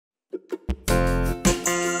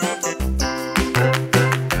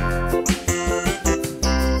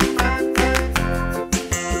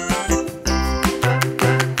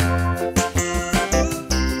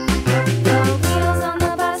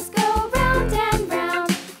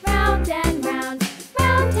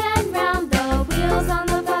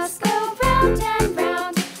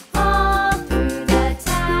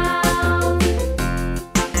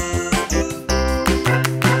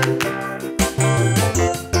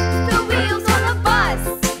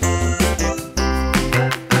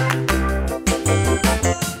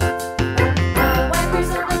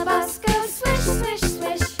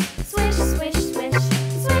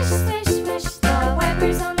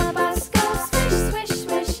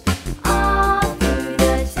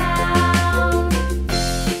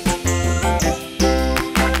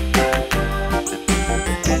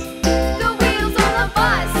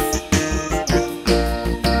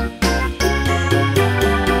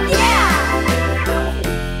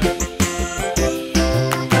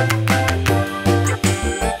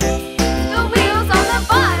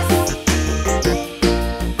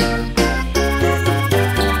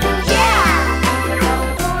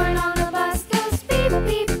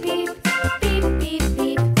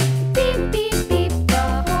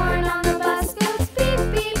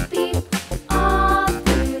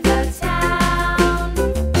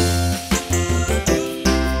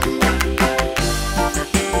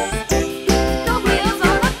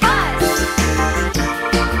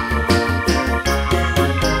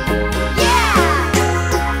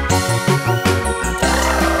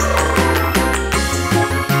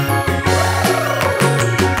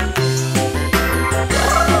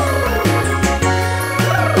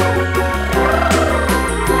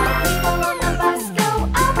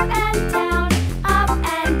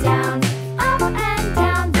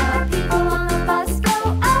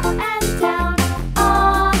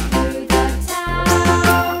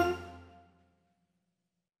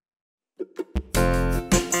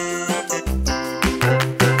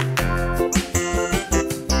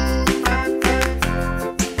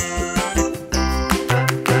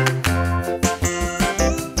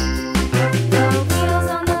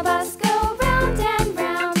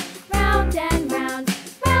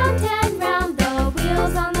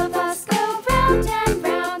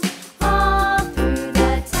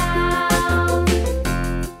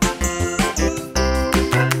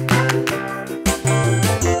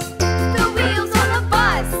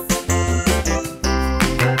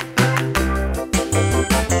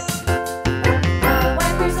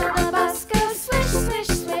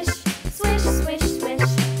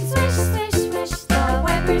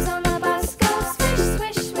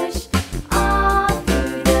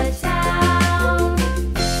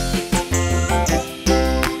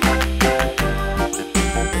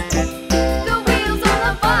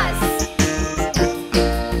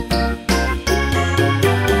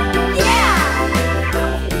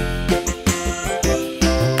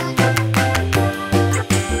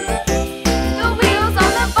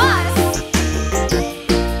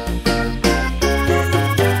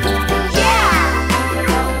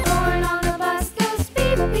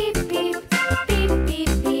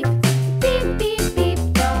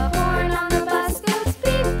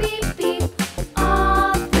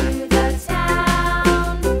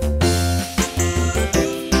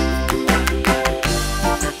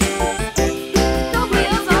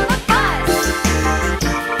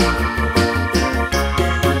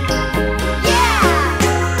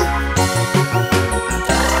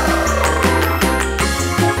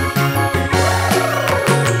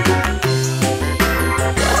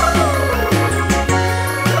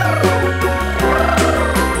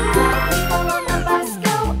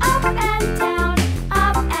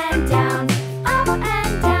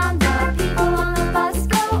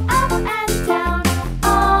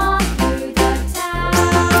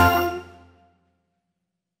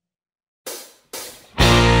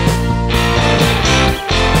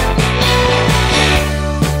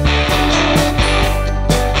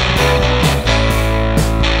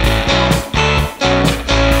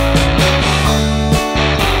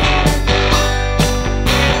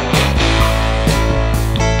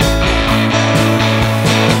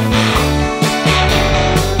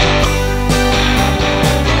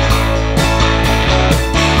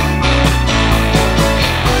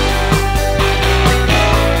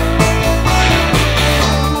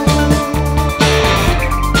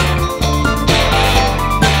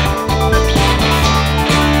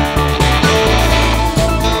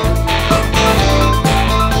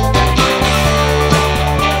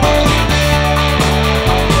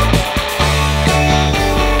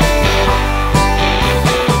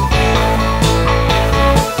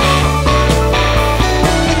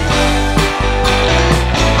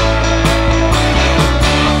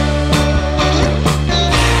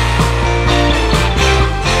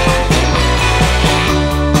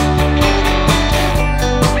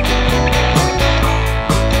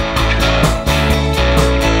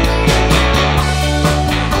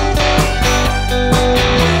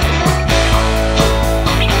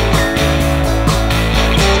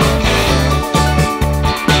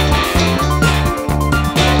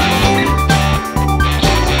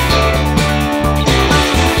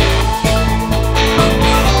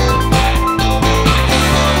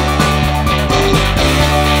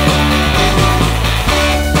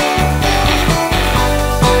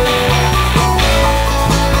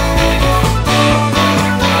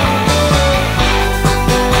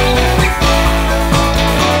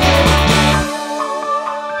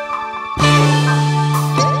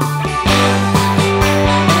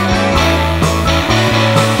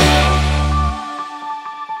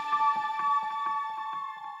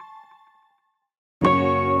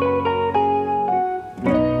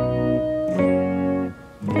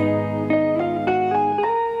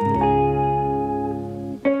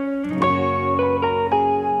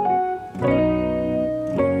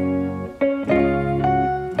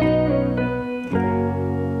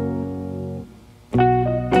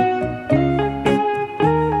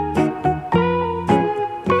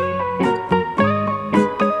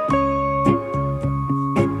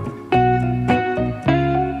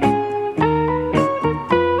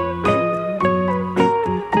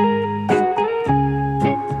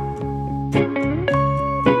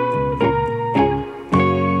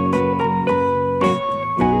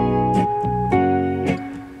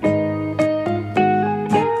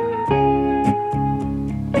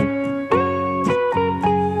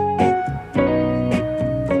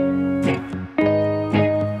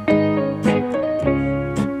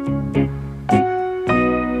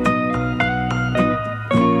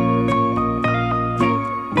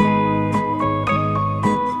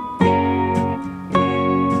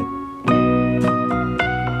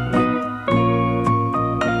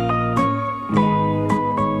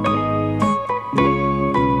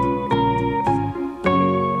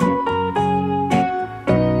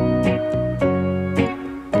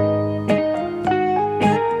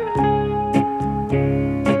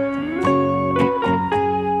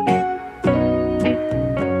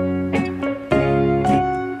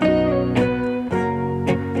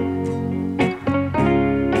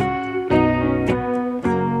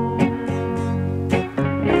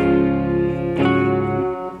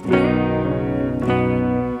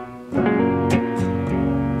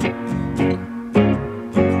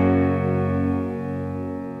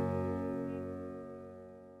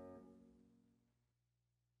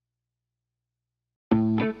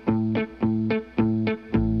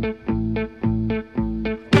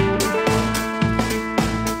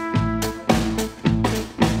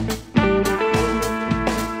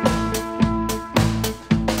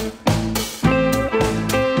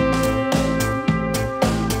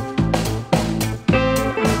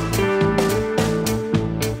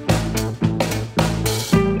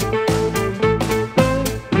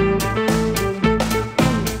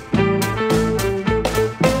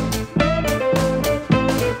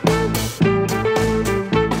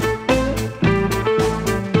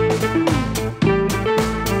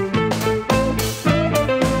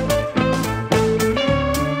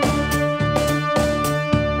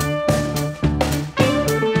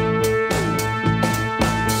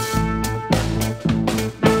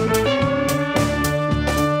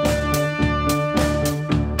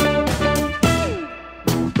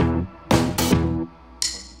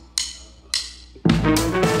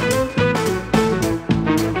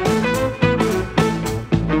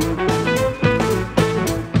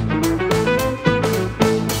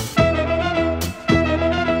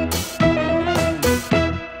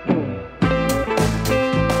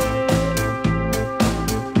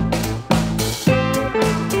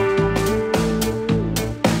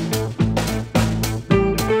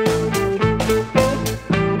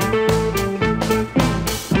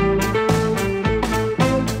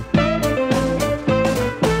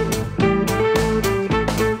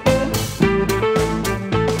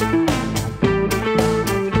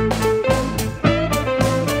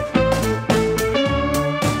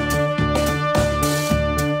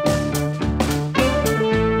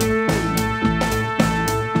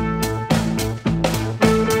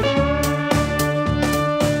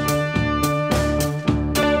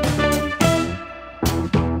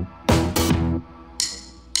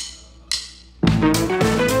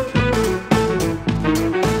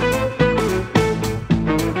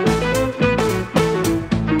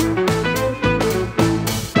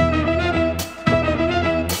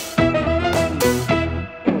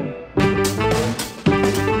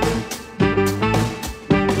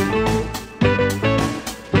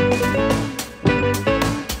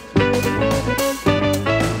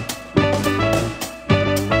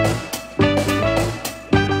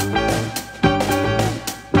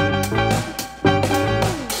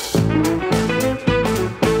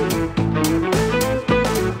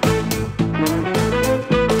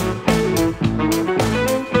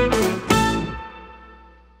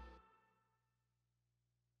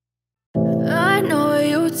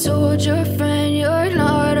told your friend you're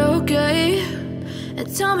not okay,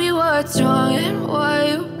 and tell me what's wrong and why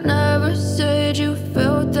you never said you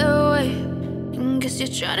felt that way. And guess you're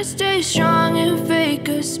trying to stay strong and fake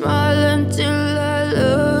a smile until I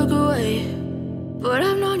look away. But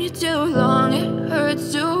I've known you too long, it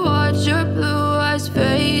hurts to watch your blue eyes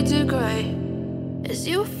fade to gray as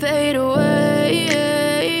you fade away,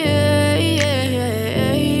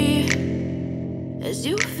 as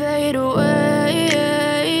you fade away.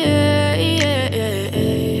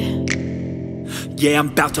 Yeah, I'm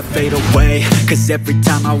about to fade away, cause every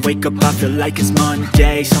time I wake up I feel like it's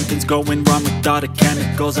Monday. Something's going wrong with all the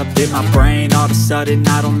chemicals up in my brain. All of a sudden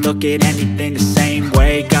I don't look at anything the same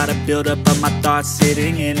way. Gotta build up of my thoughts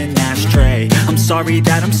sitting in an ashtray. I'm sorry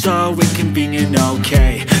that I'm so inconvenient,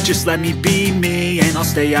 okay. Just let me be me and I'll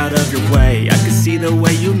stay out of your way. I can see the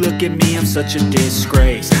way you look at me, I'm such a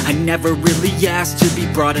disgrace. I never really asked to be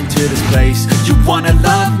brought into this place. You wanna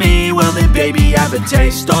love me? Well then baby I have a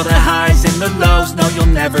taste. All the highs and the lows, no, you'll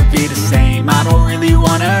never be the same. I don't really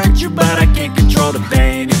wanna hurt you, but I can't control the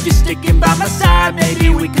pain. If you're sticking by my side, maybe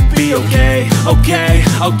we could be okay.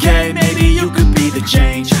 Okay, maybe you could be the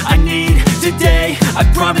change I need today. I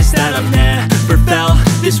promise that I've never felt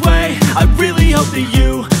this way. I really hope that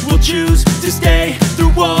you will choose to stay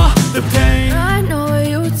through all the pain. I know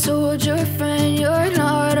you told your friend you're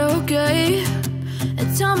not okay,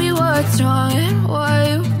 and tell me what's wrong and why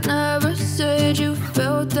you never said you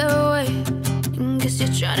felt that way. Guess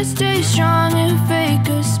you're trying to stay strong and fake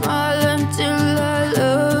a smile until I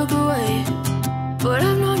look away. But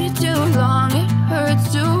I've known you too long, it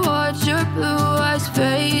hurts to watch your blue eyes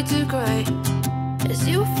fade to gray as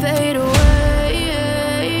you fade away,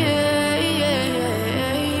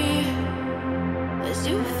 as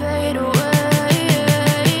you fade away,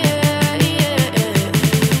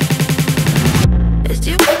 as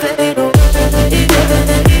you fade away.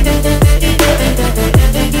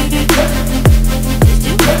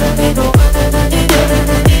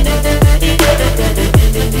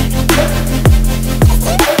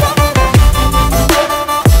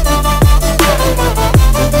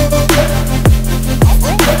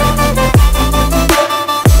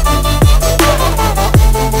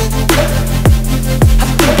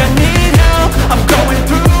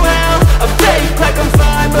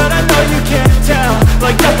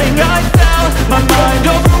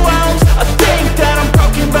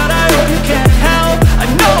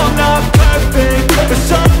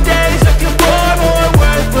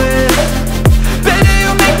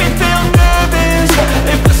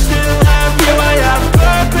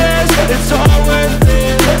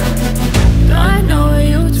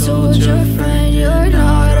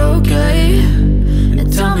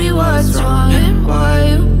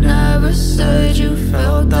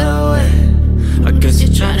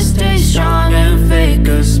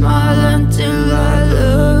 smile until I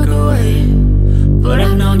look away. But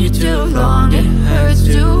I've known you too long, it hurts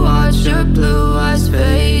to watch your blue eyes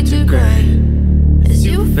fade to gray as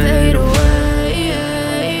you fade away,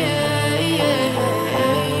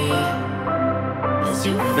 as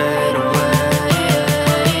you fade away,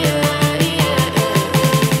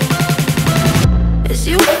 as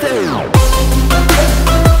you fade away.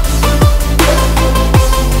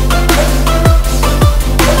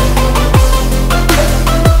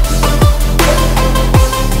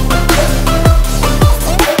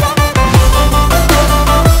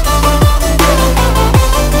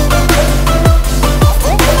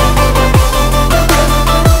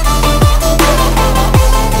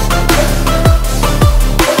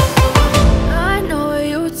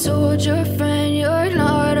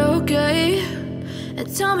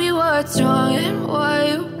 Tell me what's wrong and why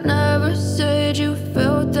you never said you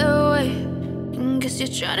felt that way. And guess you're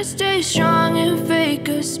trying to stay strong and fake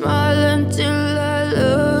a smile until I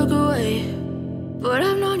look away. But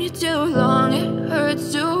I've known you too long, it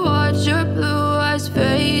hurts to watch your blue eyes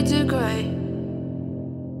fade to gray.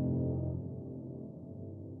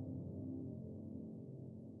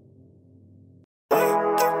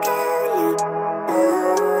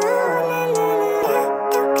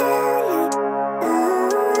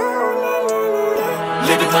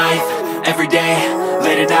 Living life, everyday,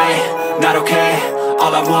 late at night, not okay.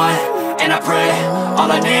 All I want, and I pray,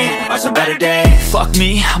 all I need are some better days. Fuck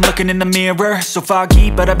me, I'm looking in the mirror, so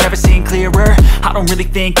foggy, but I've never seen clearer. I don't really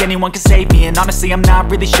think anyone can save me, and honestly I'm not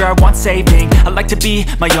really sure I want saving. I like to be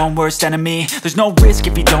my own worst enemy. There's no risk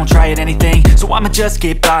if you don't try at anything, so I'ma just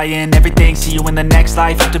keep buying everything. See you in the next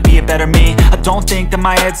life, have to be a better me. I don't think that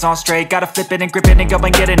my head's on straight, gotta flip it and grip it and go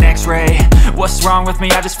and get an x-ray. What's wrong with me?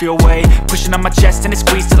 I just feel weight pushing on my chest and it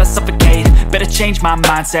squeezes till I suffocate. Better change my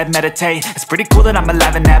mindset, meditate. It's pretty cool that I'm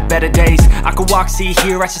alive and have better days. I could walk, see,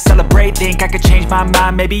 hear, I should celebrate. Think I could change my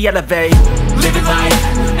mind, maybe elevate. Living life,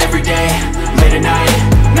 everyday, late at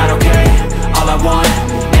night, not okay. All I want,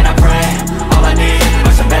 and I pray, all I need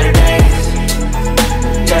are some better days.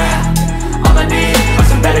 Yeah, all I need are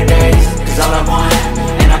some better days. Cause all I want,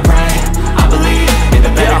 and I pray, I believe in the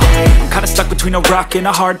better days. Kinda stuck between a rock and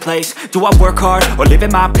a hard place. Do I work hard or live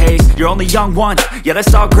at my pace? You're only young once, yeah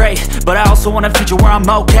that's all great, but I also want a future where I'm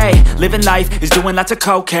okay. Living life is doing lots of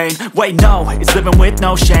cocaine. Wait no, it's living with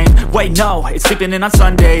no shame. Wait no, it's sleeping in on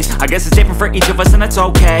Sundays. I guess it's different for each of us and that's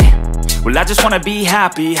okay. Well I just wanna be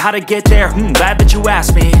happy, how to get there? Glad that you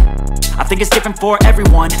asked me. I think it's different for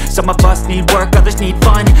everyone. Some of us need work, others need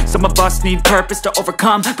fun. Some of us need purpose to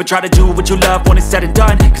overcome. But try to do what you love when it's said and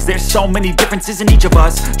done. Cause there's so many differences in each of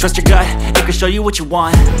us. Trust your gut, it can show you what you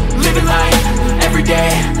want. Living life,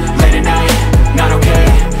 everyday, late at night, not okay.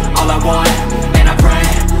 All I want, and I pray,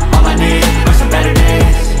 all I need are some better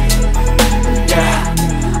days.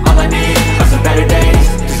 Yeah, all I need are some better days.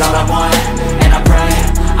 Cause all I want, and I pray,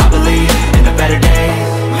 I believe in the better days.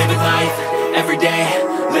 Living life, everyday,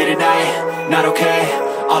 late at night, not okay.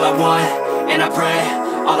 All I want, and I pray,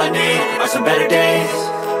 all I need are some better days.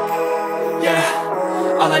 Yeah,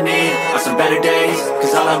 all I need are some better days.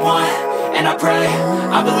 Cause all I want, and I pray,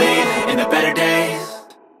 I believe in the better days.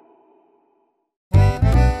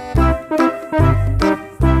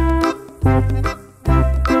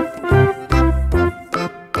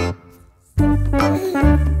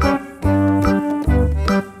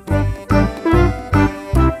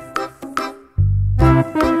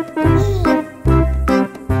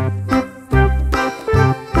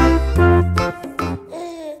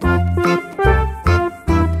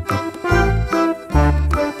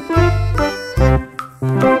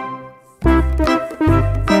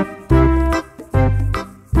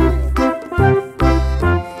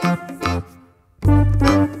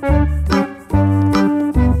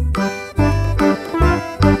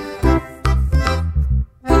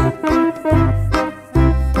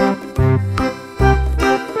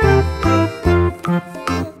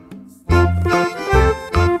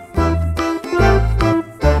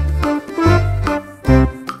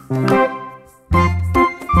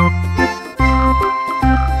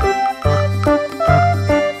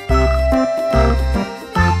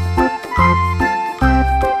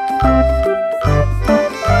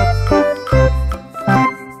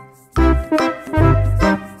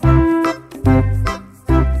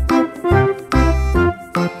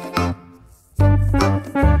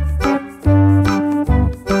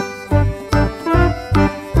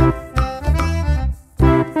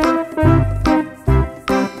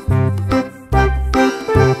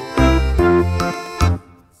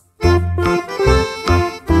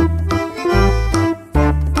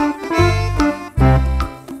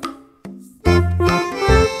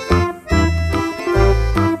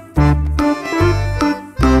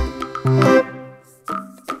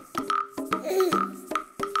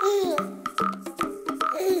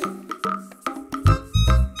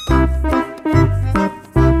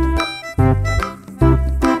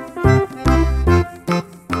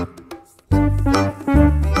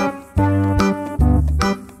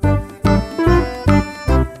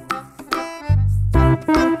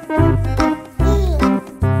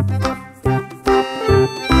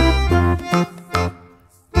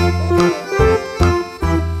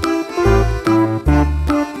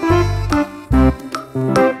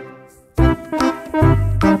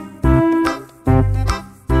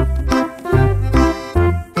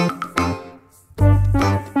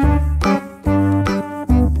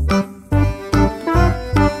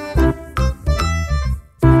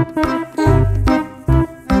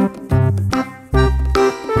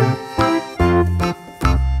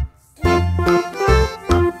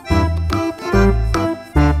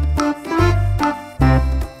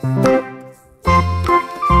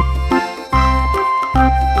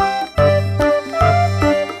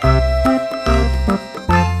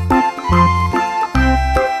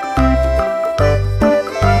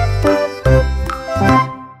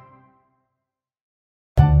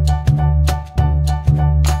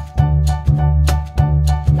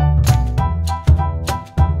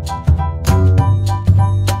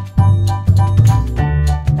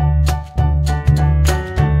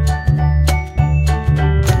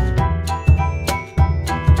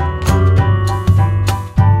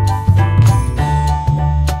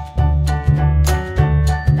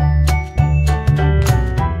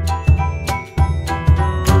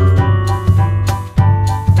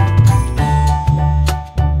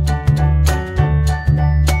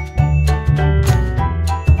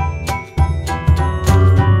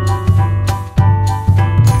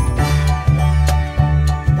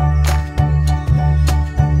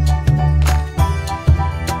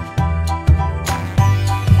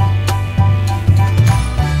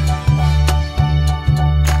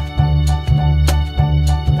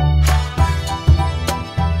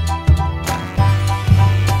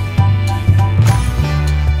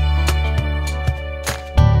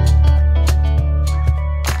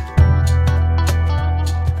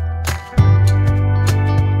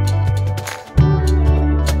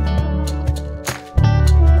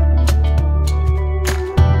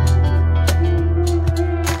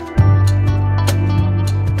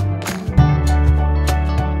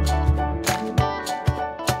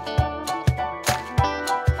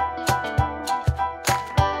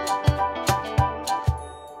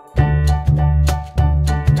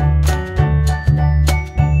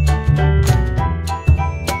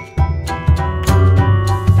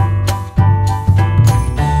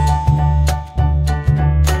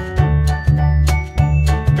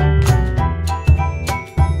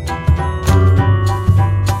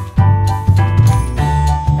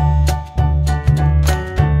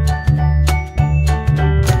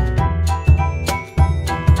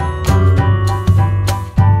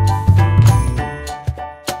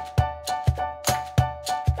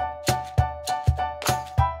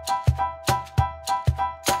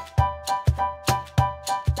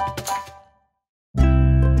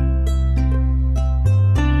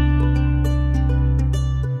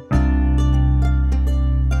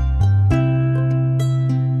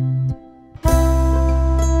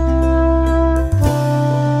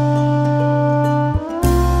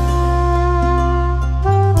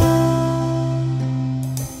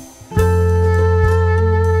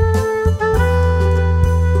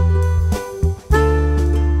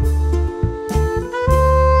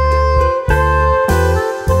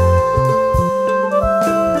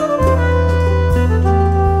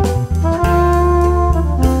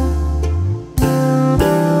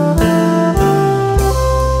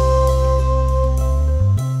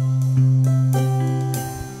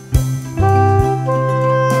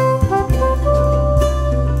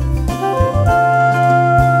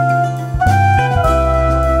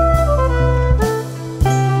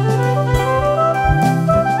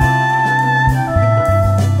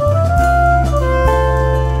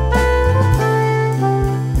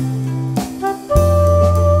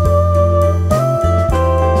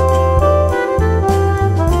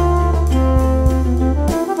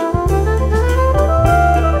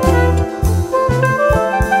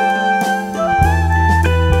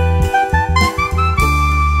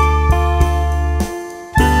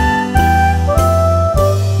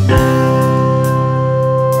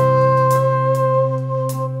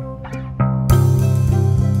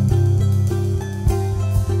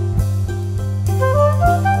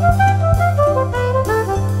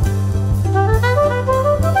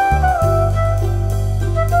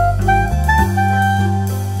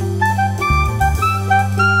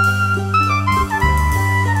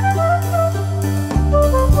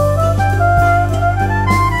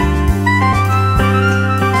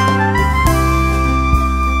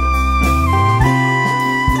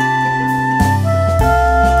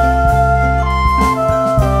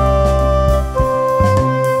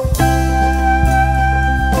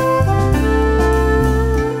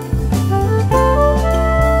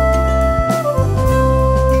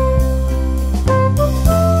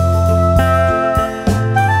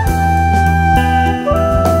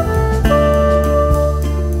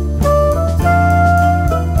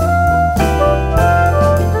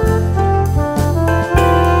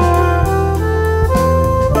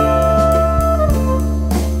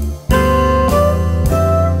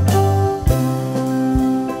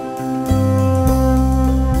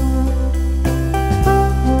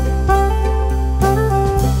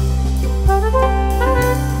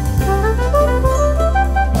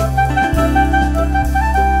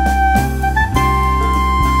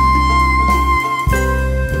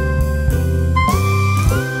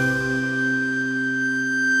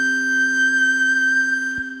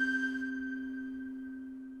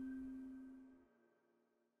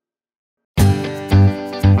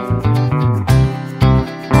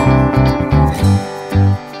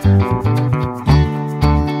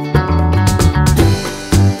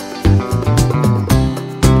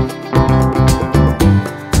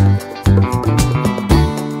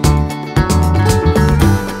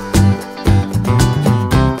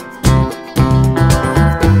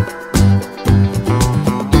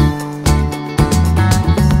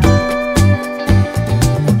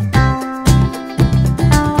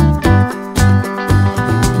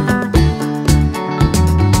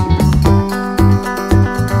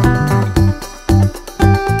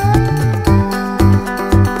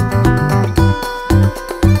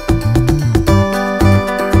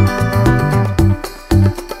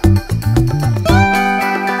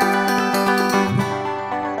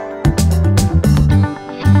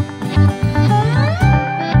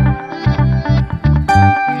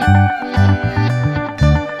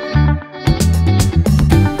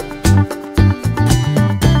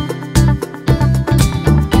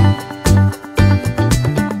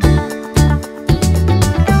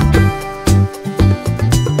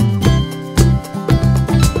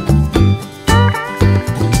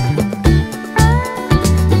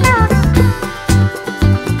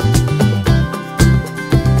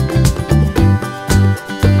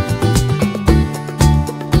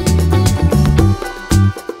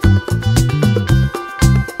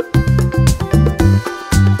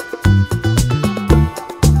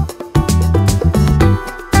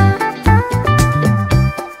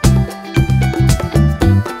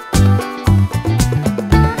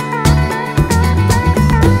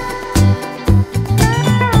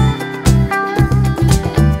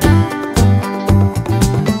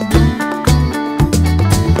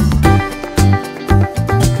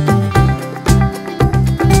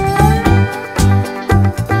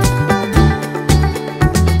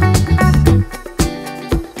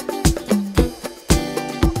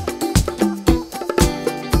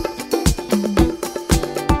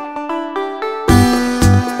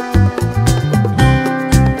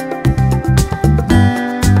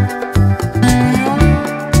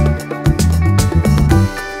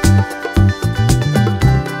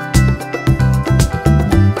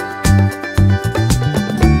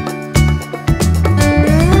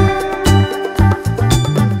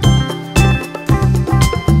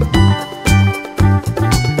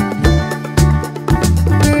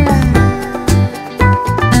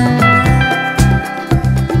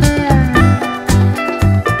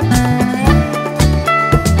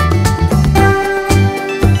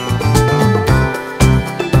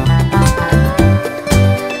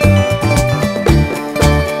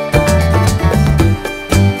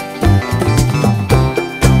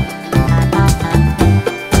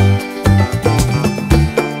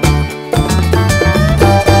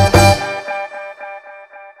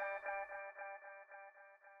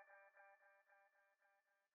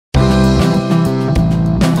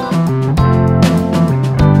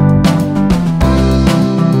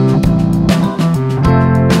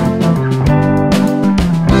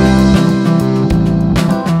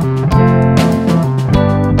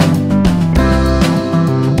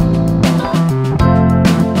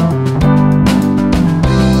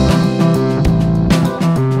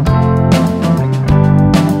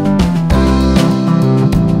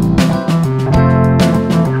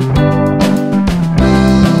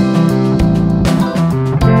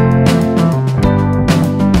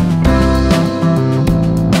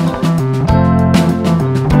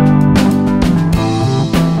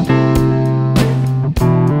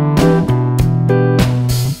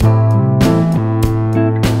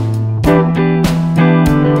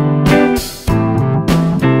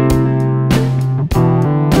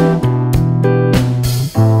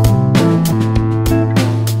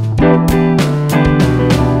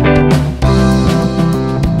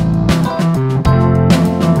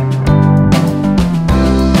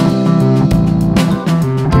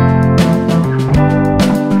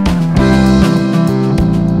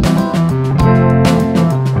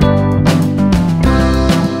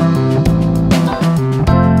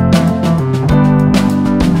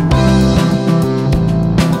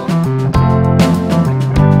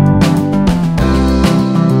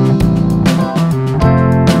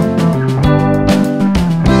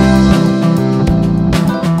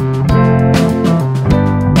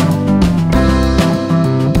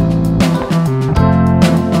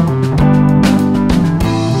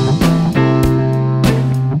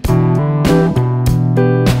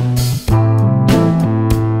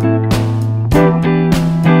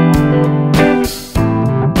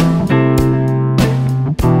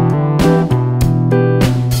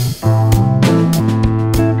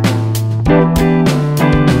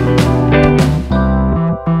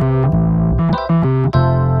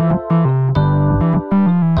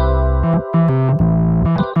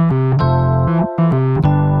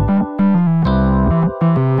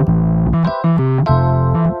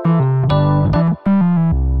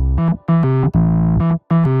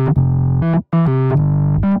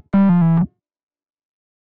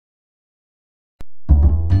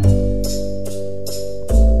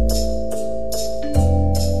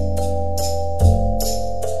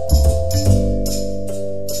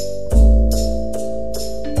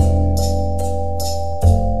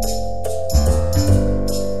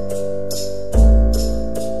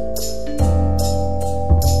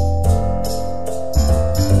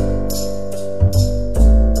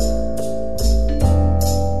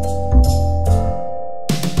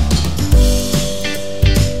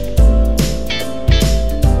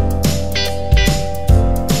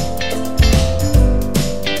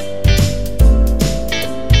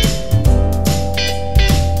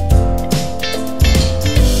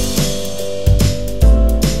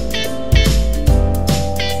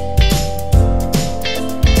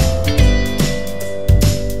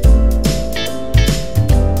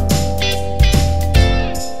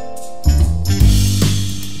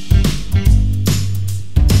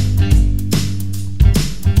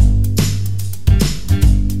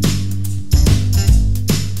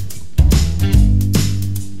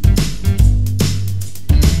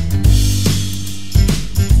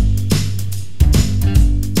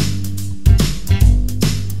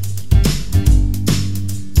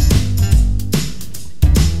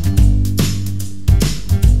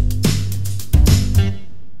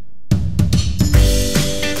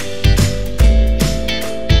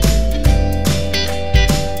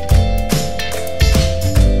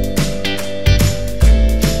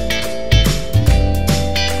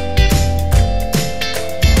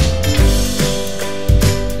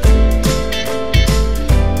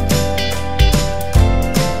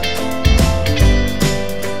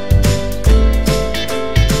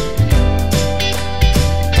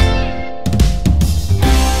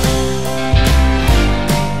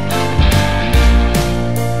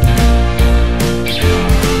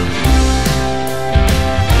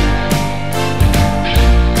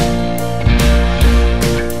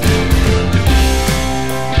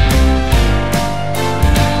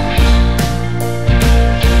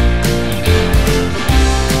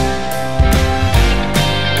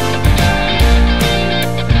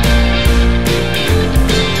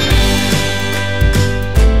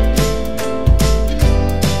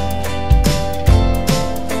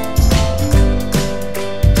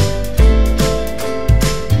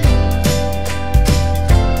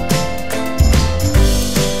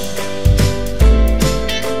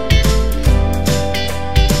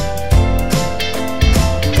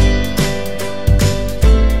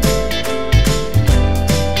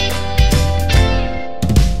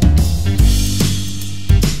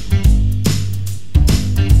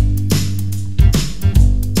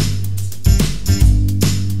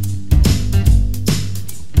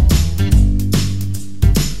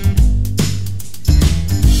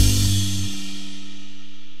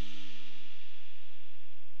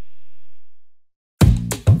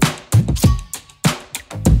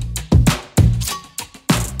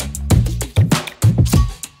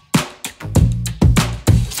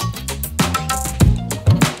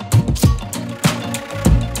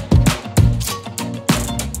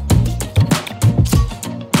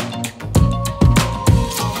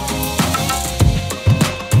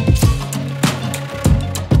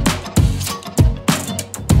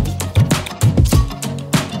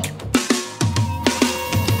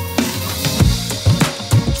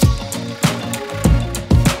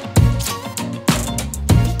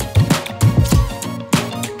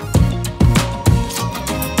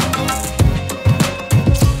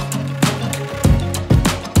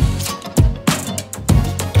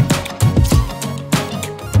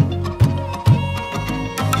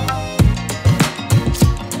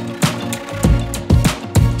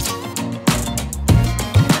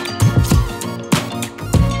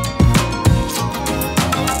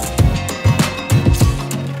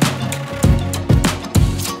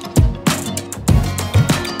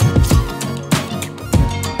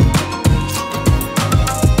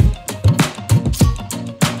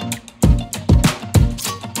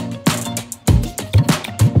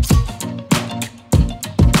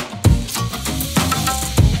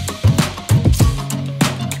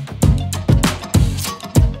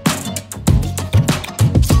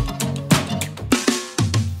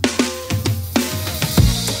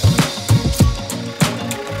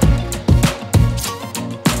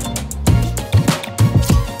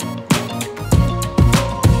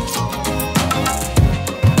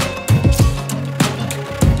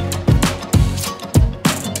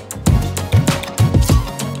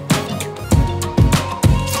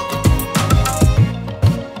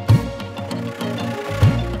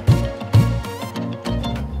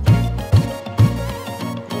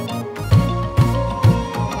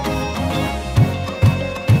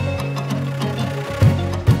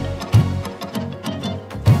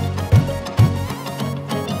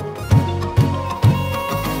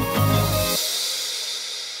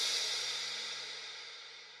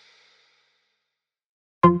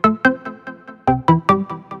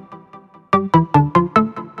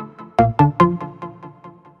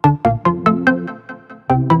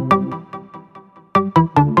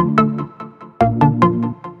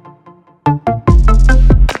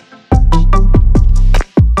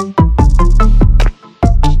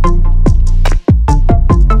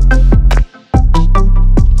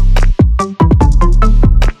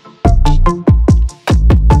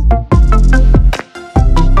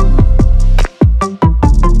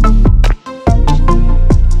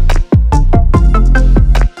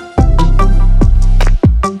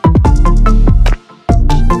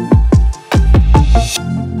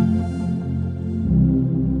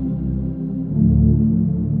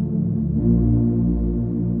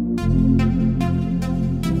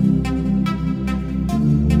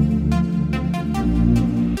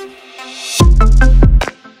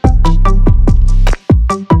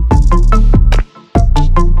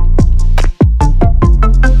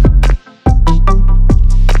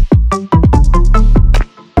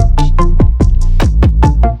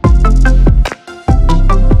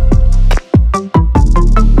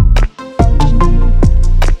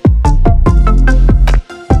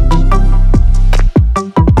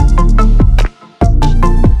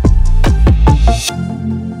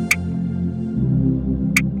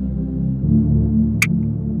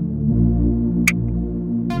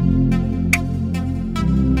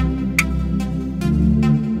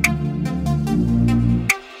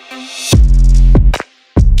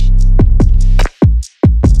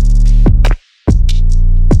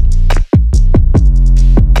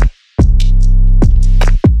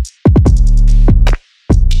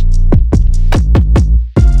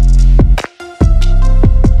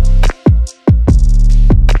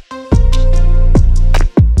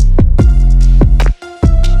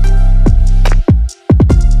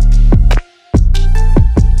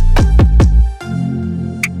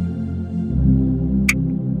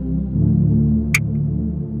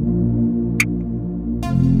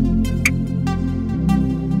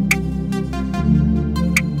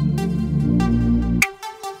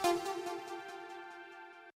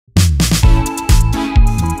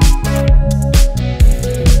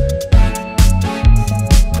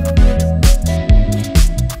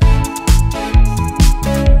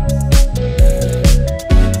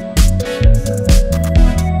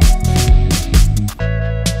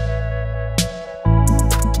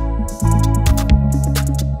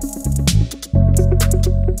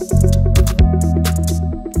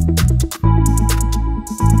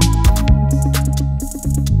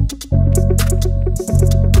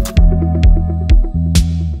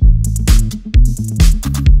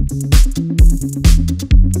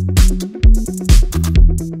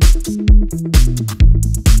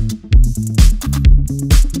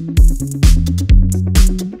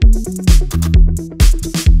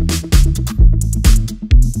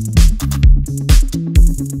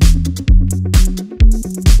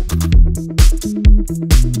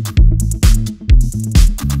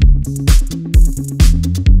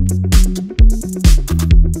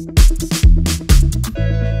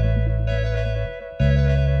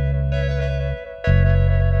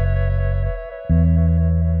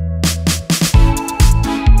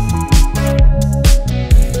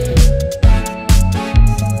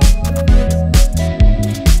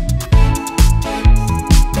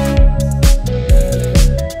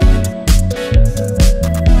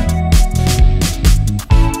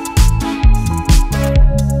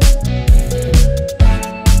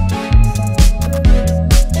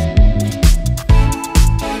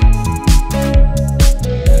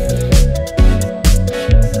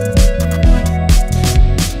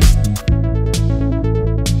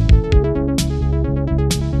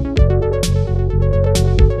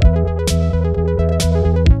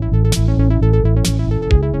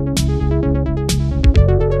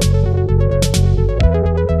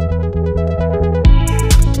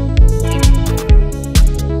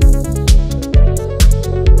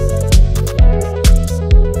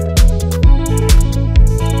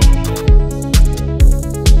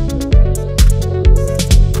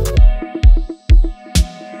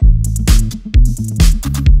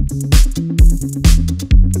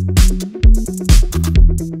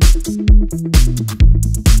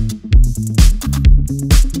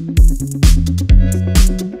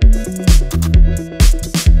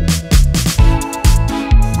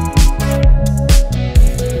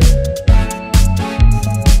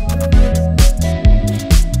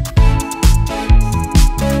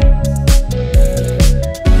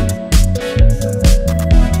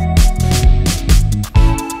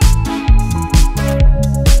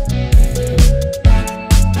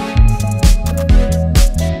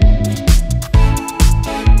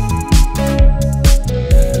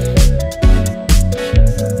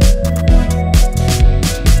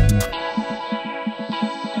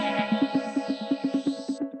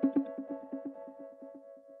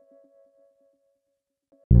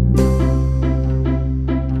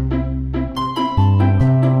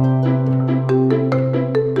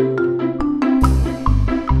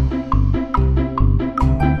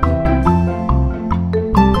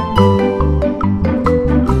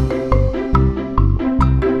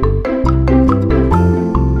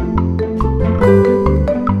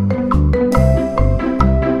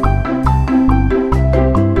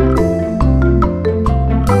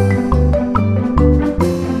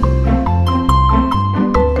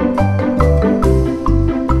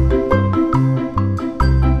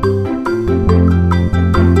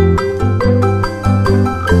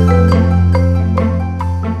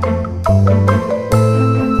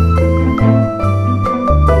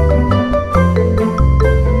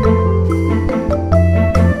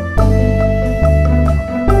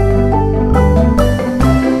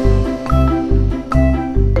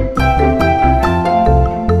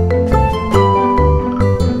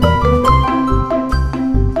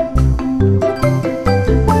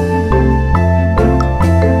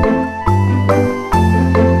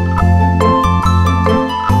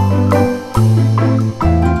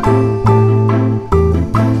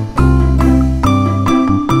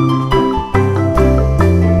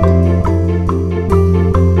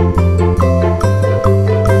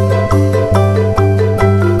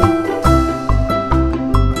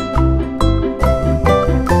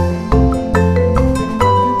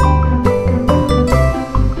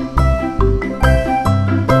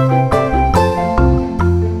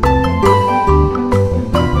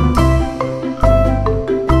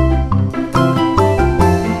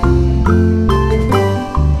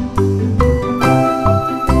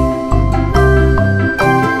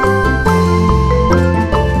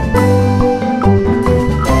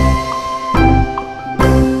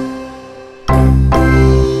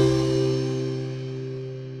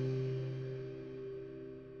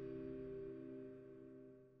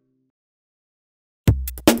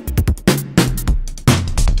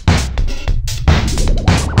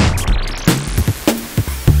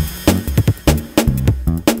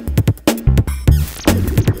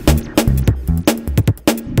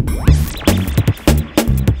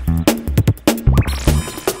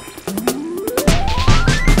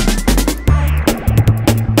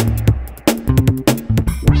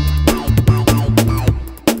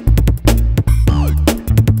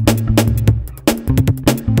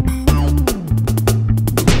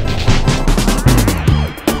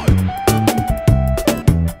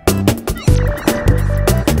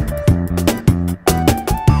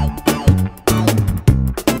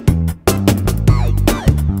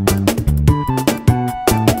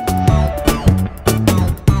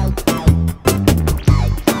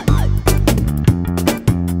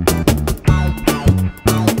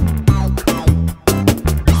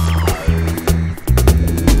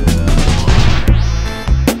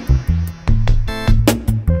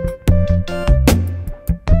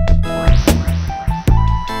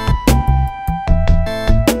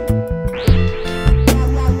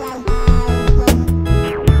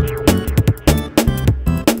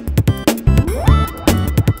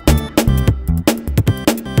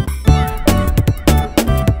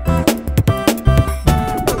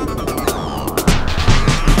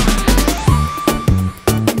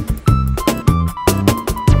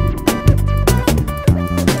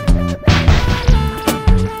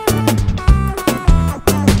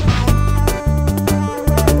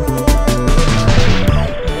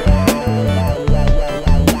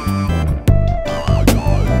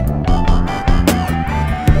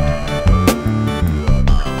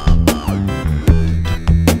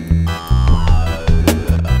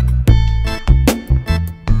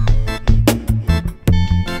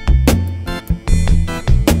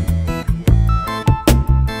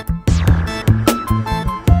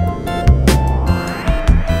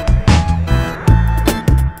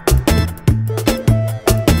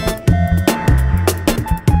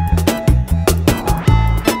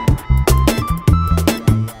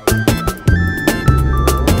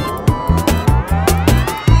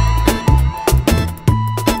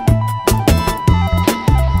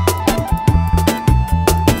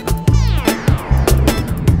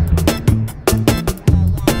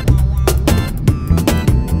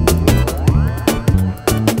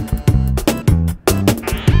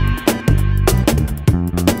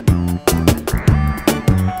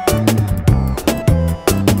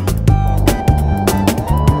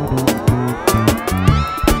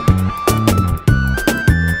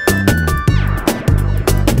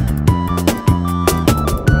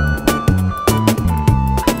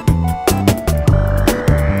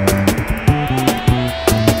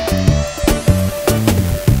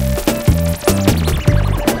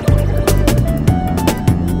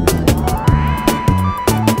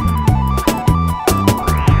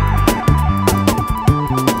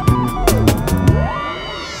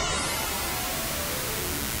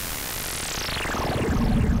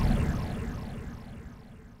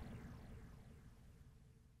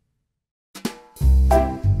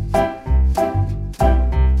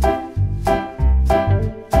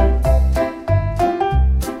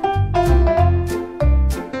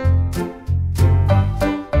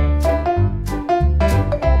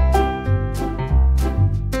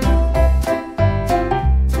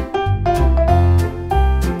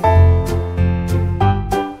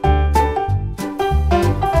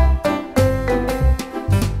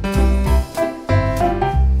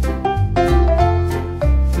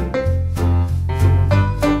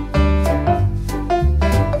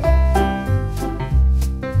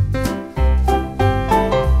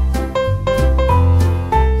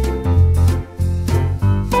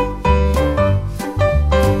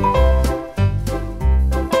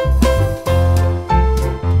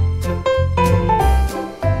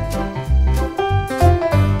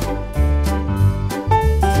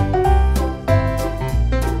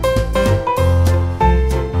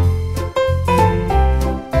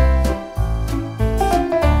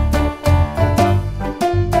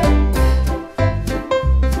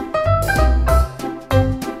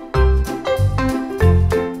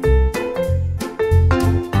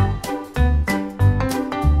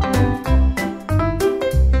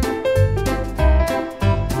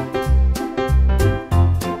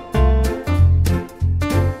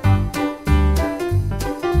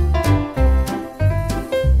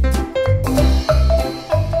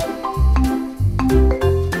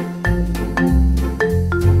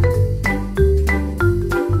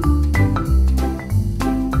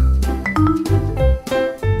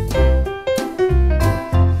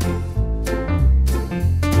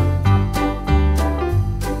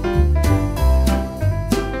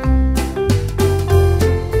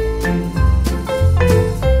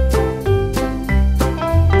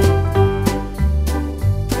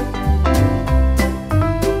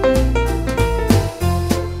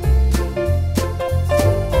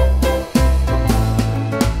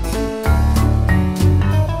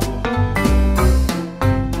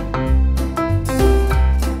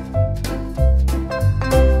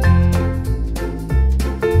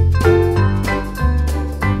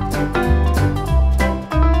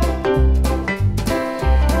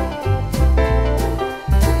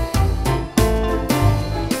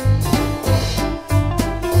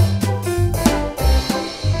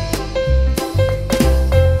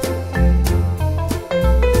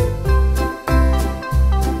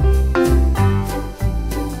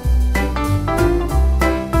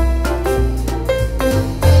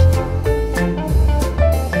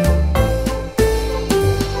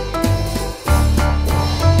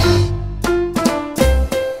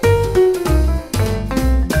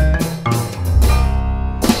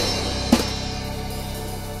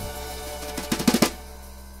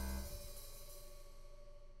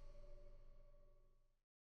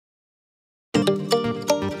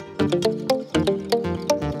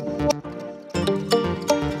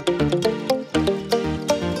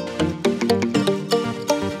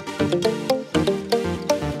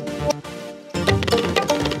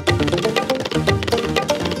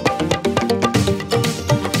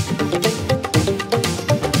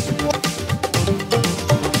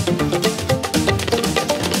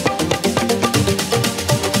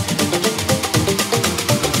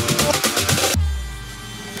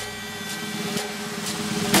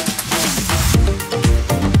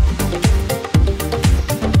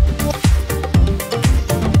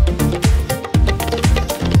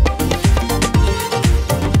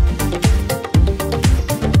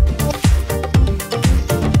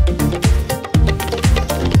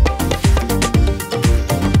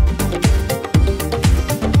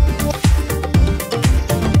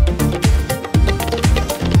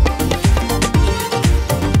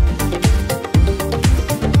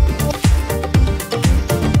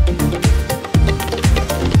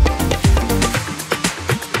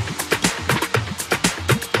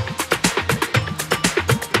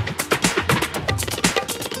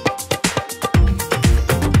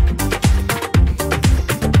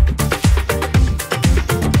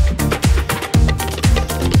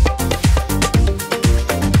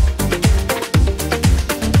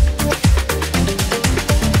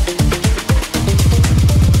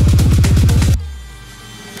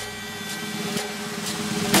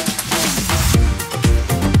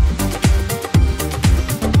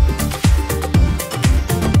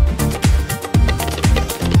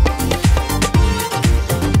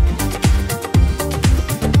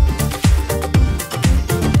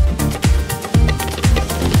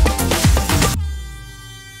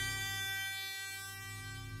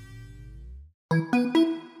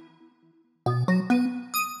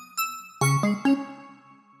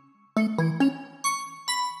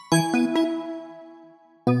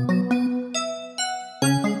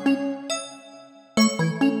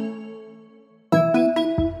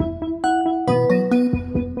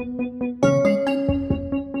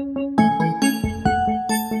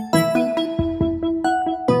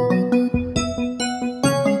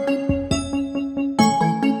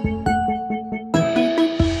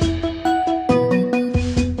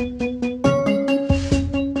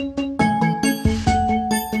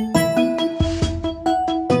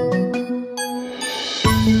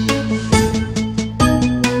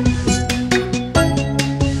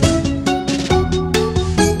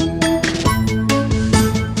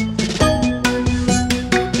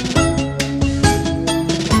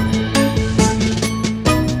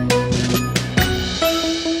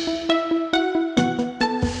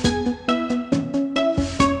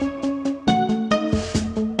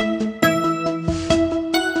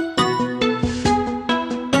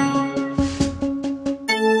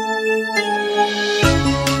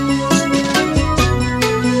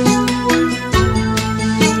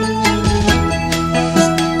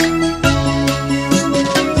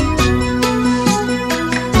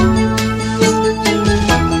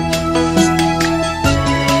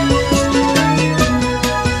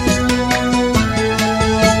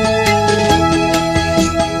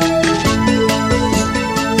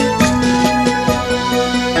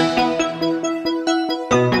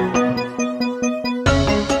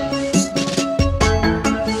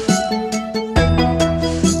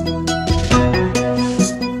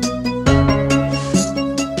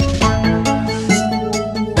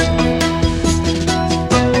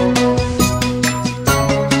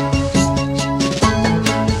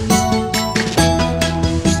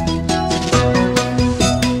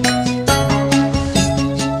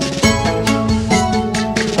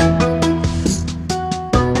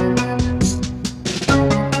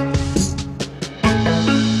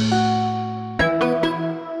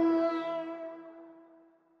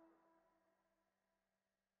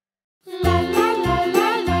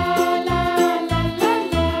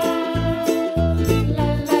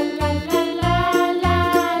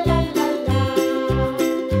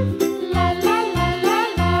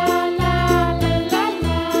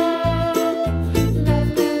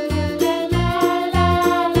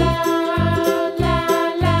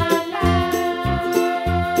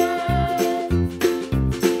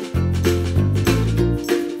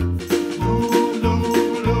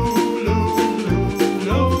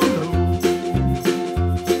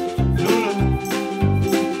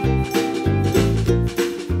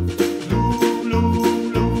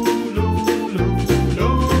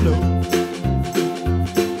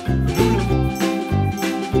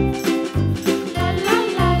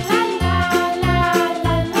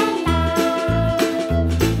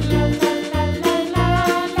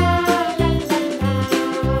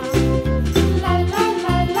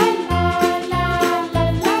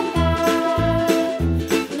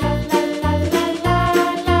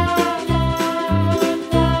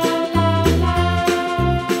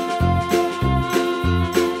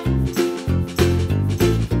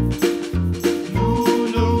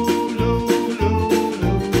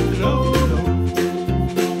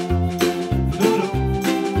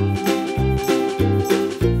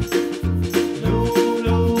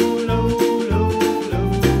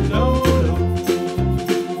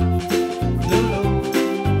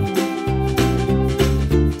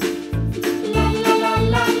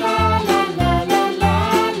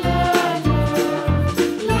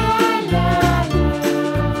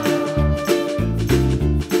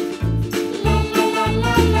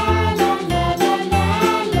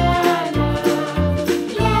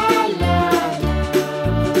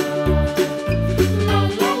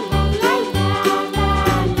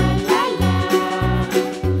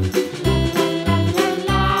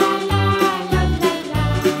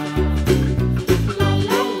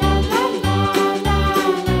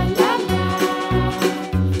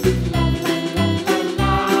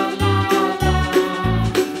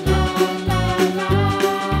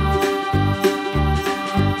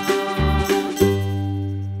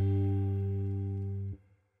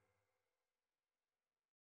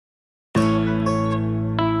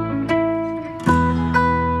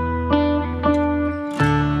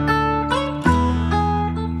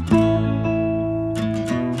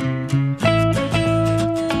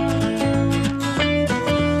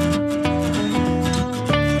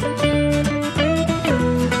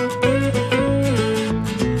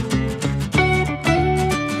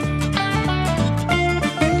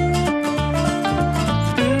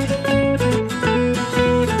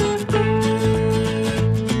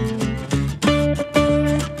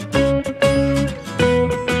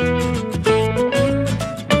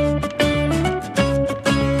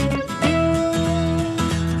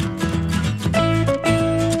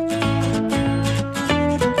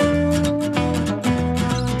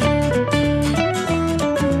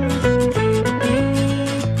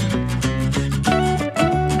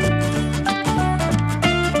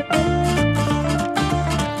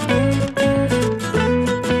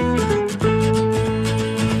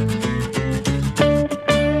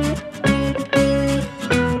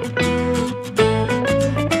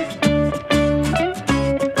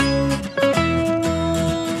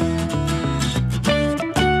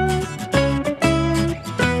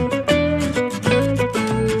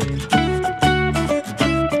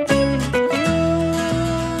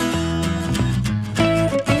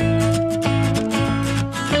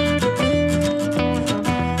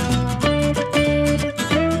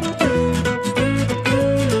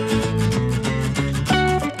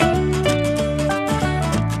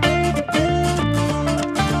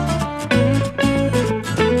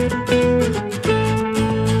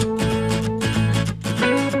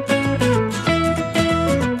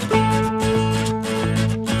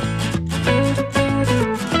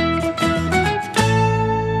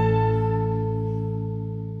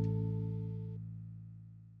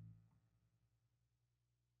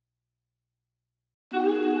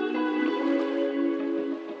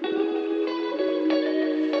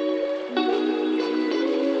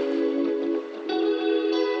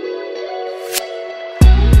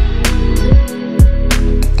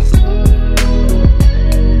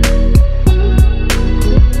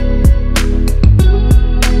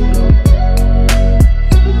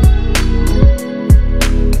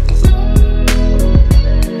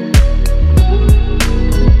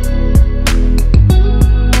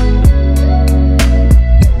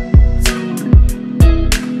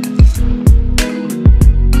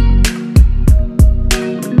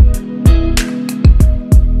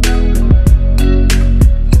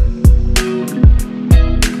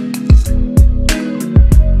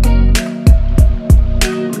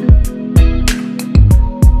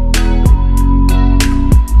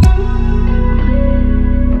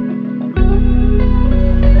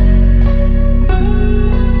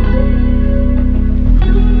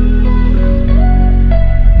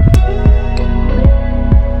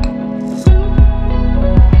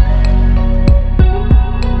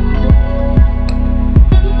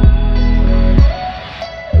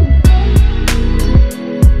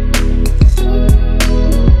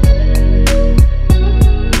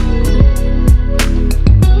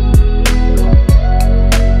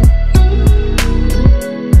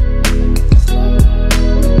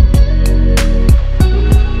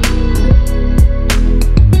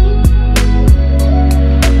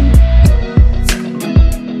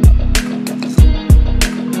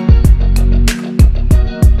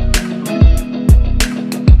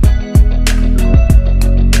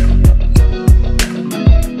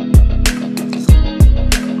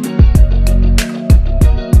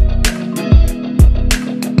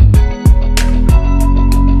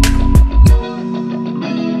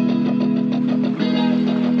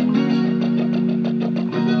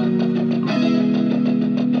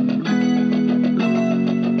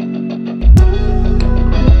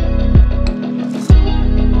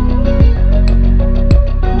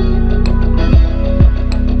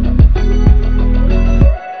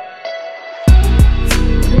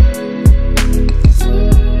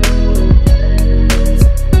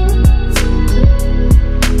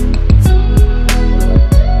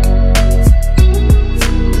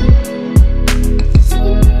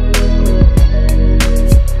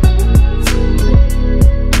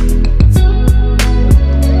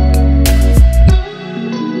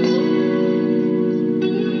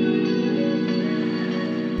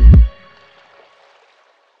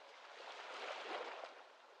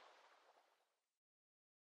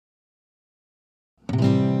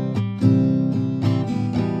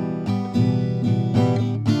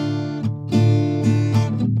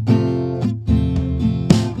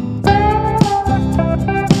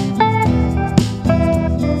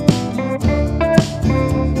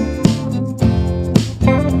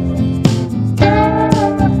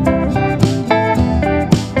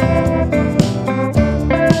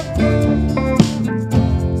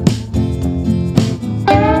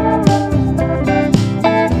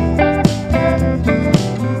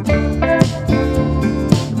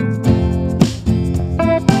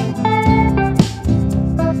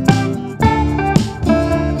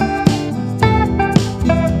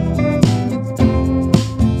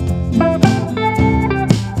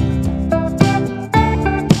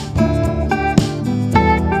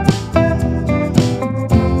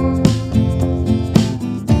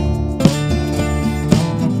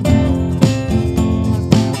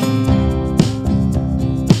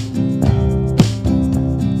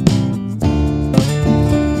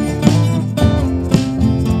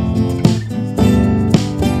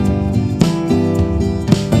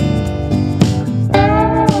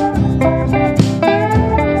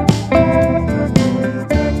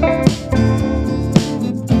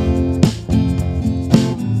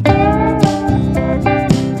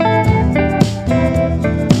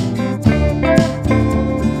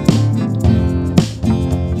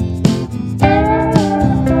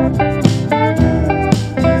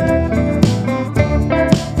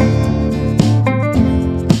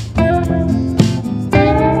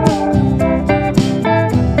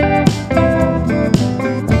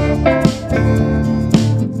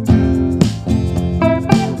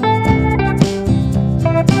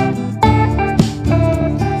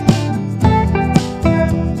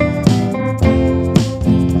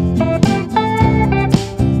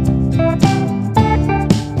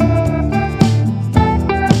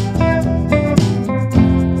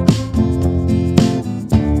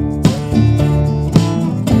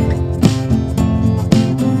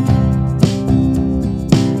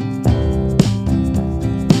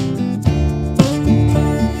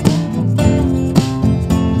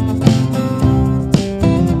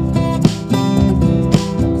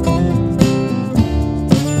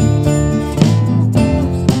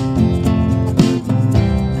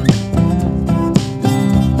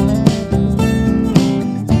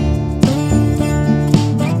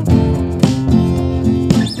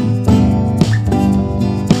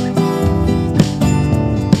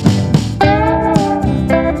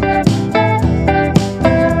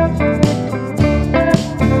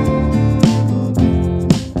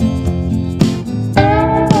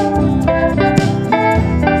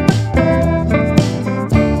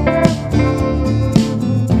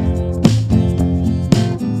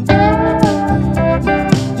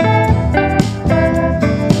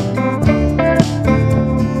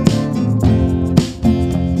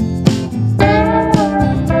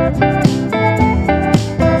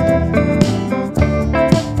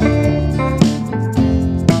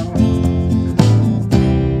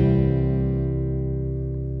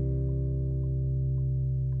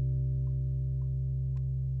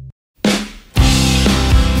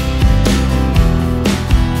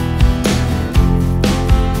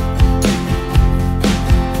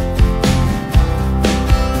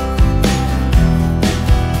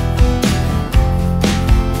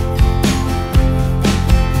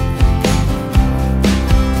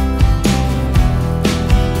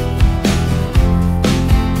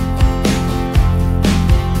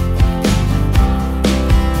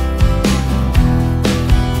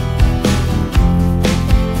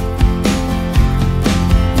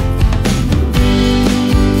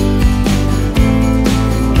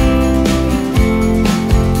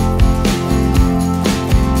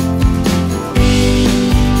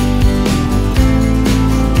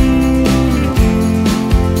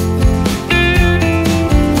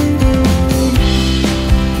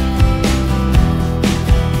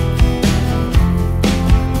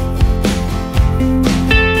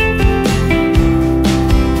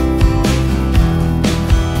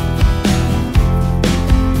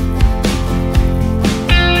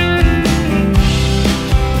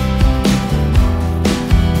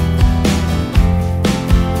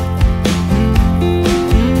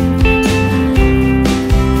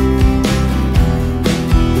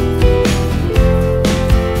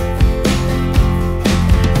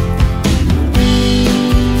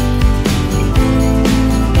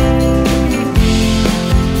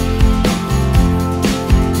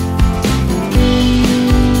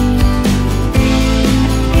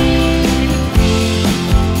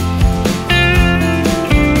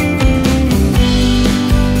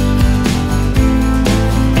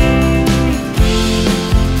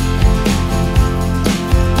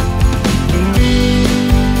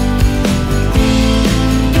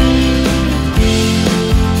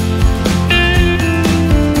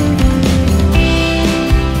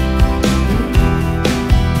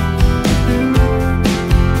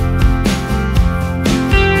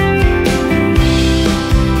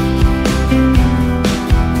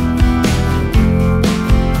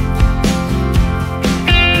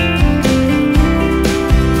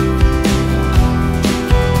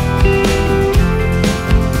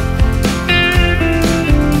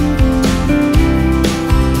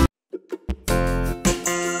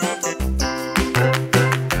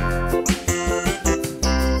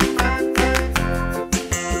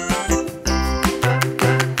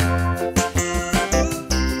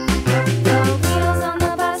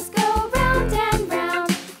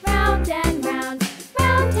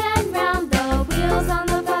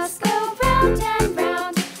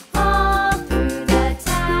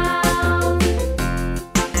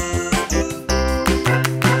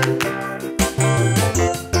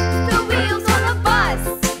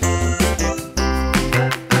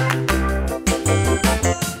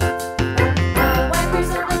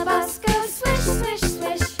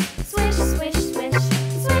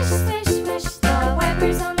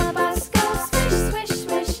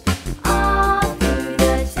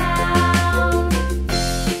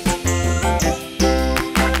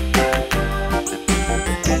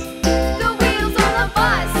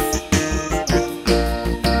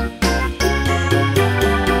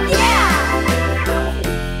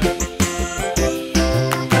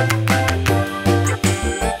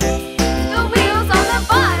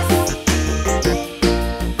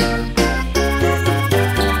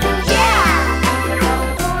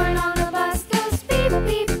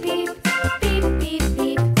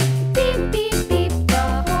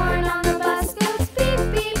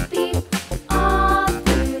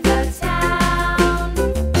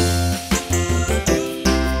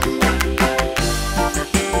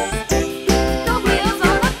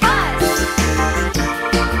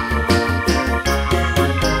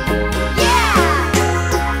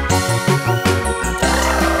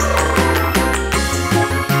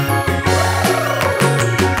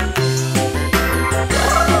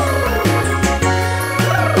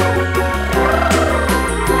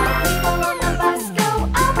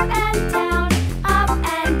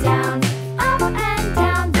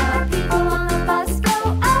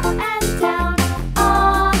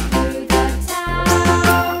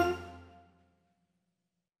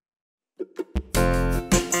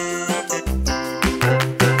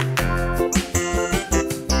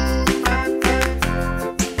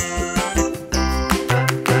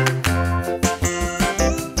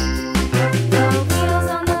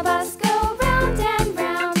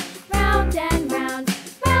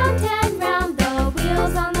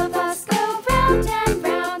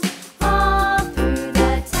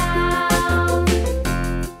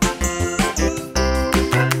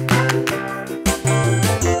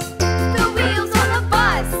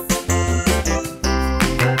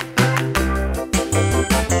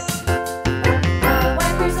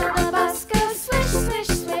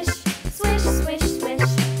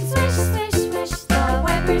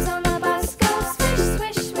 wheels on the bus go swish,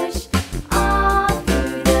 swish, swish all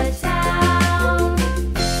through the town.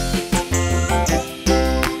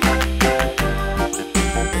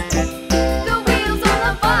 The wheels on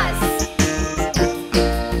the bus.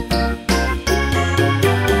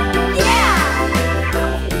 Yeah!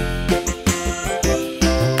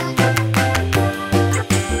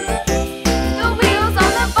 The wheels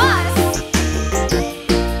on the bus.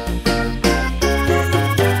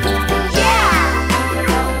 Yeah!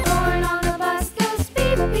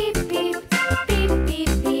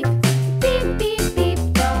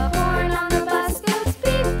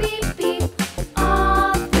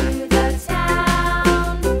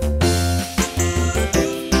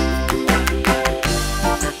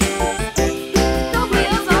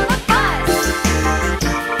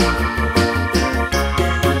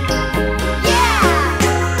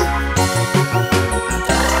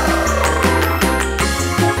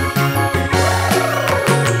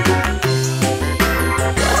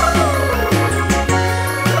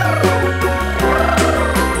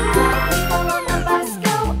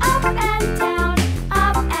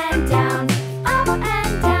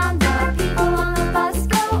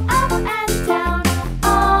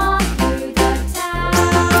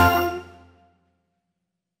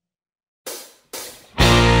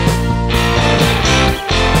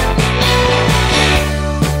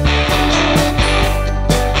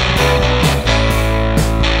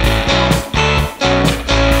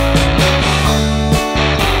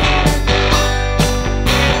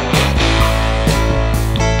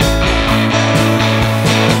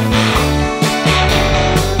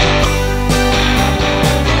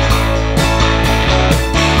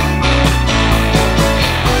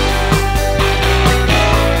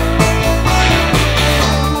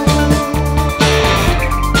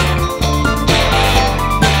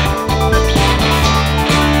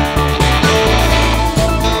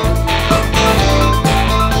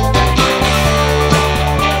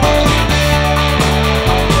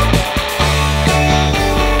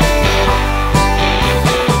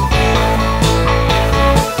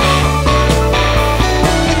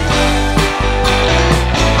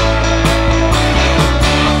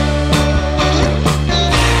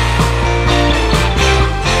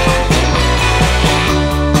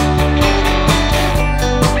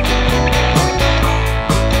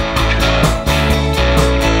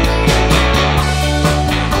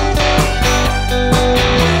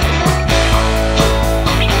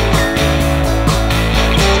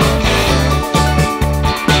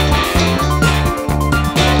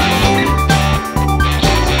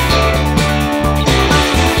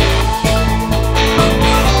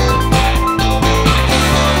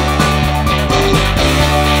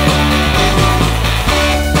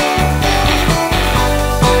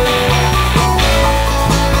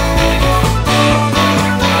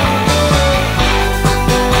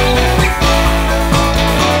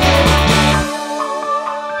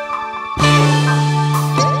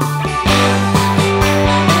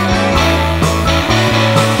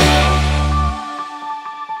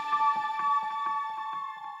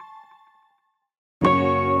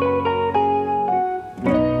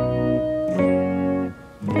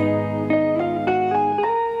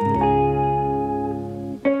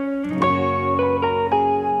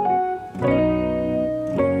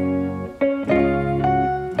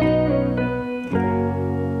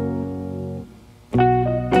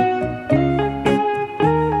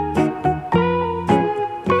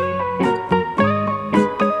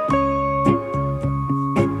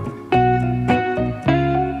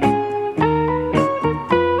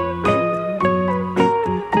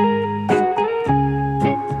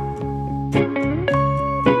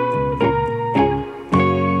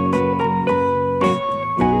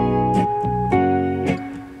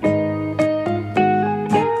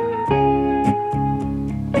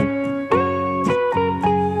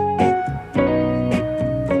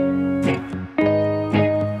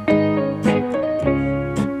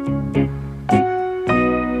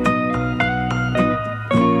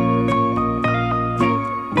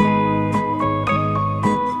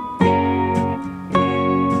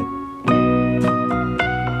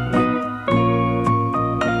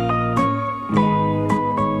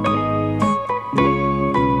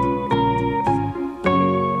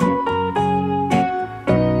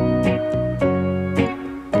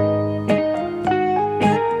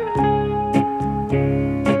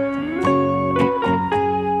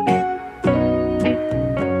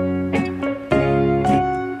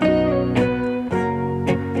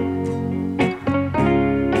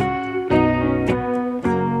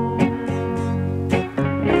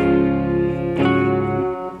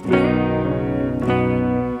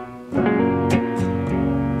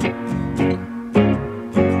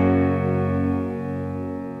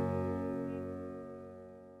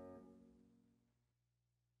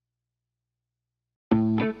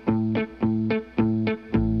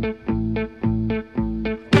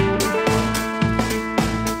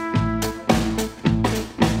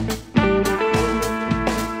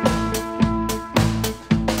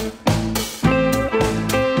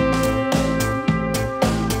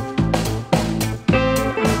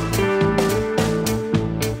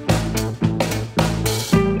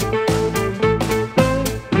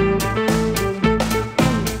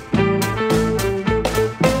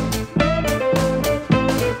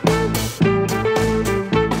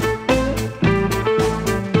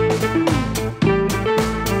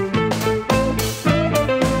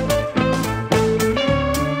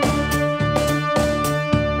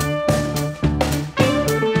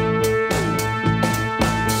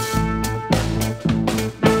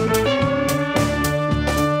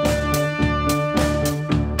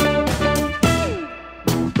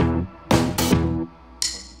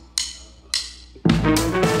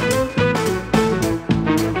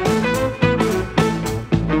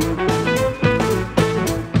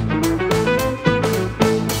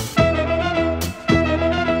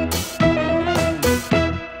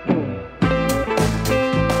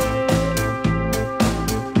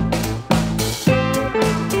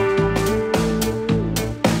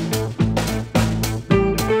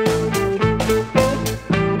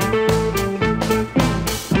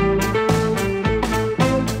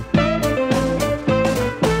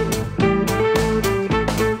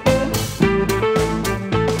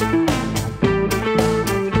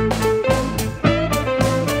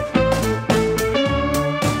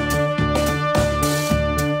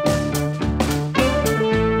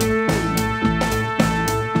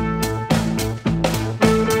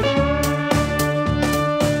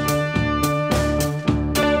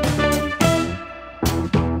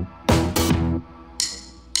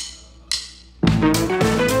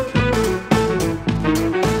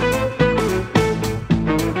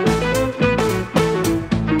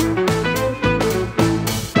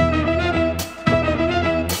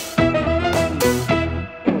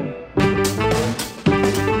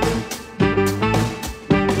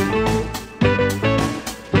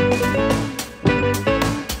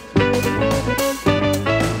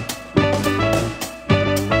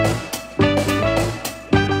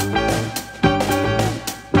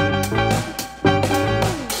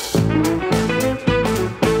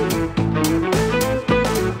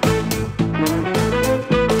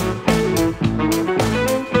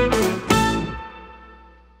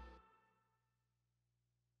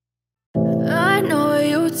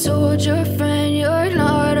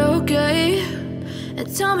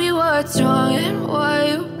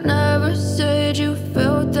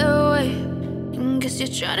 guess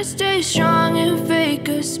you're trying to stay strong and fake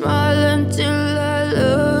a smile until I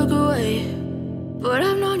look away. But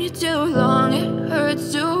I've known you too long, it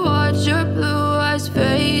hurts to watch your blue eyes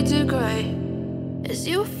fade to gray as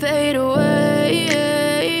you fade away,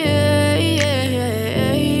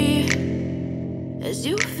 as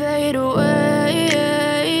you fade away.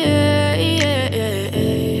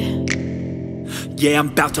 Yeah, I'm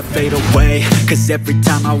about to fade away, cause every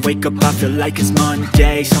time I wake up I feel like it's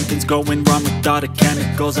Monday. Something's going wrong with all the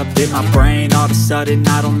chemicals up in my brain. All of a sudden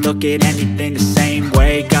I don't look at anything the same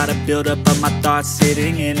way. Got a buildup of my thoughts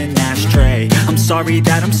sitting in an ashtray. I'm sorry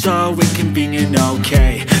that I'm so inconvenient,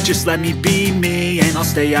 okay. Just let me be me and I'll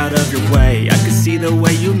stay out of your way. I can see the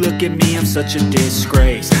way you look at me, I'm such a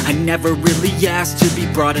disgrace. I never really asked to be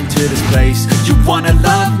brought into this place. You wanna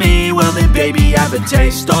love me? Well then baby have a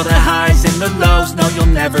taste. All the highs and the lows, no, you'll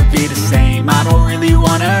never be the same. I don't really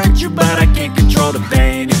wanna hurt you, but I can't control the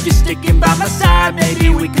pain. If you're sticking by my side, maybe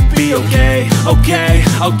we could be okay.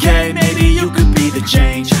 Okay, maybe you could be the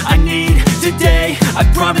change I need today. I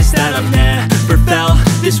promise that I've never felt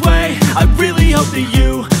this way. I really hope that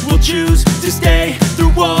you will choose to stay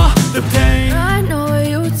through all the pain. I know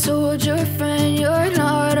you told your friend you're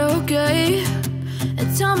not okay,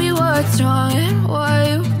 and tell me what's wrong and why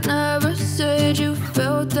you never said you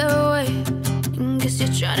felt that way. Guess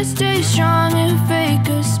you're trying to stay strong and fake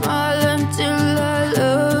a smile until I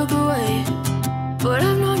look away. But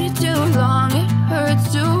I've known you too long, it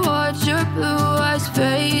hurts to watch your blue eyes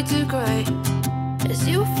fade to gray as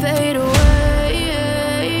you fade away,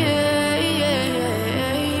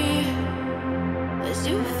 as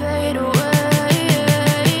you fade away,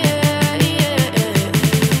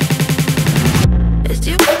 as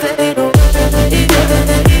you fade away.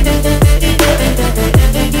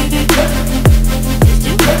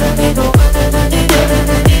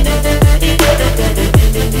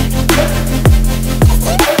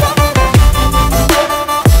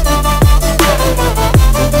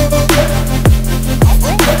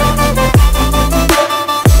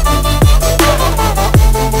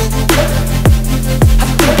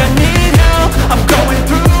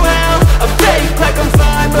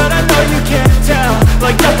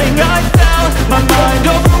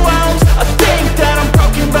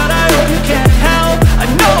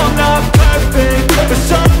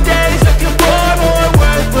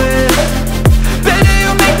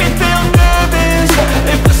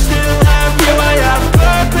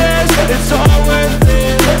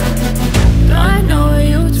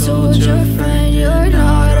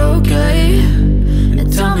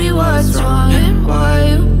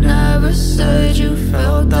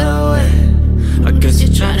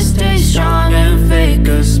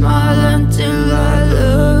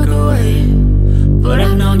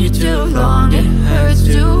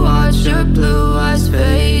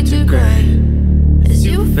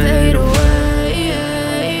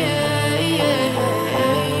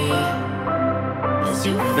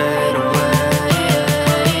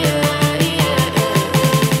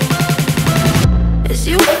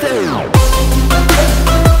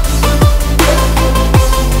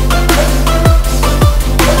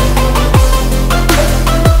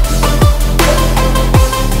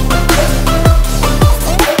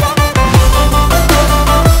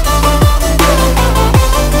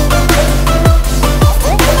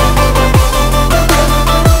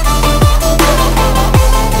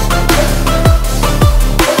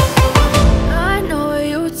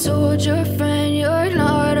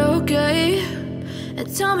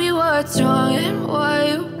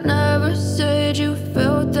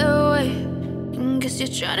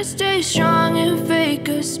 Try to stay strong and fake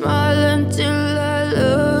a smile until I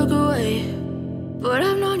look away. But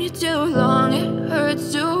I've known you too long, it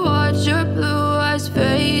hurts to watch your blue eyes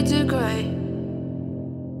fade to gray.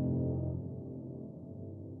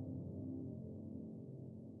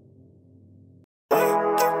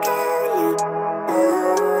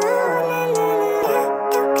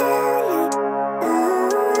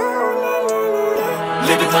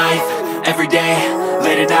 Living life, every day,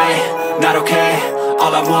 late at night, not okay.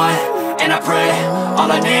 All I want, and I pray,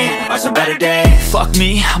 all I need are some better days. Fuck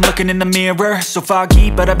me, I'm looking in the mirror, so foggy,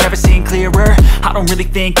 but I've never seen clearer. I don't really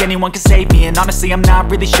think anyone can save me, and honestly I'm not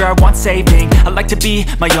really sure I want saving. I like to be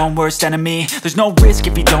my own worst enemy. There's no risk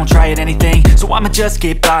if you don't try at anything, so I'ma just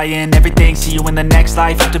keep buying everything. See you in the next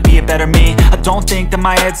life, have to be a better me. I don't think that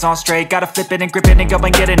my head's on straight, gotta flip it and grip it and go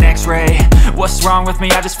and get an x-ray. What's wrong with me?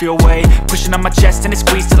 I just feel weight pushing on my chest and it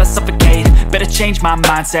squeezes till I suffocate. Better change my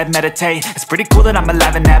mindset, meditate. It's pretty cool that I'm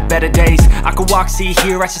alive and have better days. I could walk, see,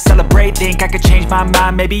 hear, I should celebrate. Think I could change my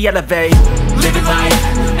mind, maybe elevate. Living life,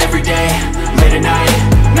 every day, late at night,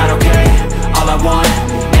 not okay. All I want,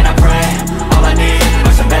 and I pray, all I need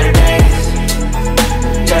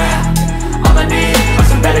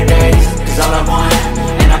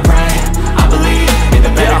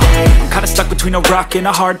between a rock and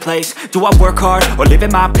a hard place. Do I work hard or live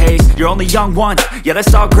at my pace? You're only young once, yeah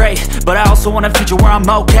that's all great, but I also want a future where I'm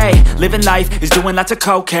okay. Living life is doing lots of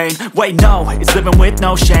cocaine. Wait no, it's living with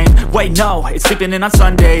no shame. Wait no, it's sleeping in on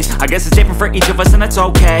Sundays. I guess it's different for each of us and that's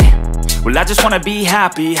okay. Well I just wanna be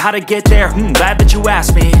happy, how to get there? Glad that you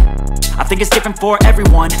asked me. I think it's different for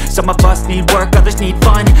everyone. Some of us need work, others need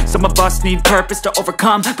fun. Some of us need purpose to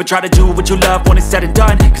overcome. But try to do what you love when it's said and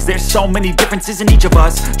done, cause there's so many differences in each of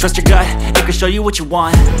us. Trust your gut, it can show you what you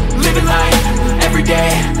want. Living life,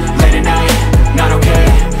 everyday, late at night, not okay.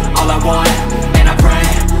 All I want, and I pray,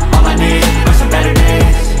 all I need are some better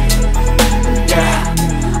days.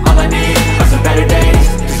 Yeah, all I need are some better days.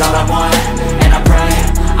 Cause all I want, and I pray,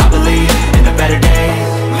 I believe in the better days.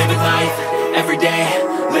 Living life,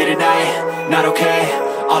 everyday, late at night, not okay.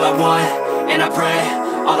 All I want, and I pray,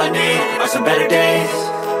 all I need are some better days.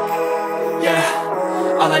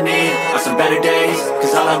 Yeah, all I need are some better days.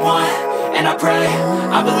 Cause all I want, and I pray,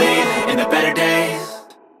 I believe in the better days.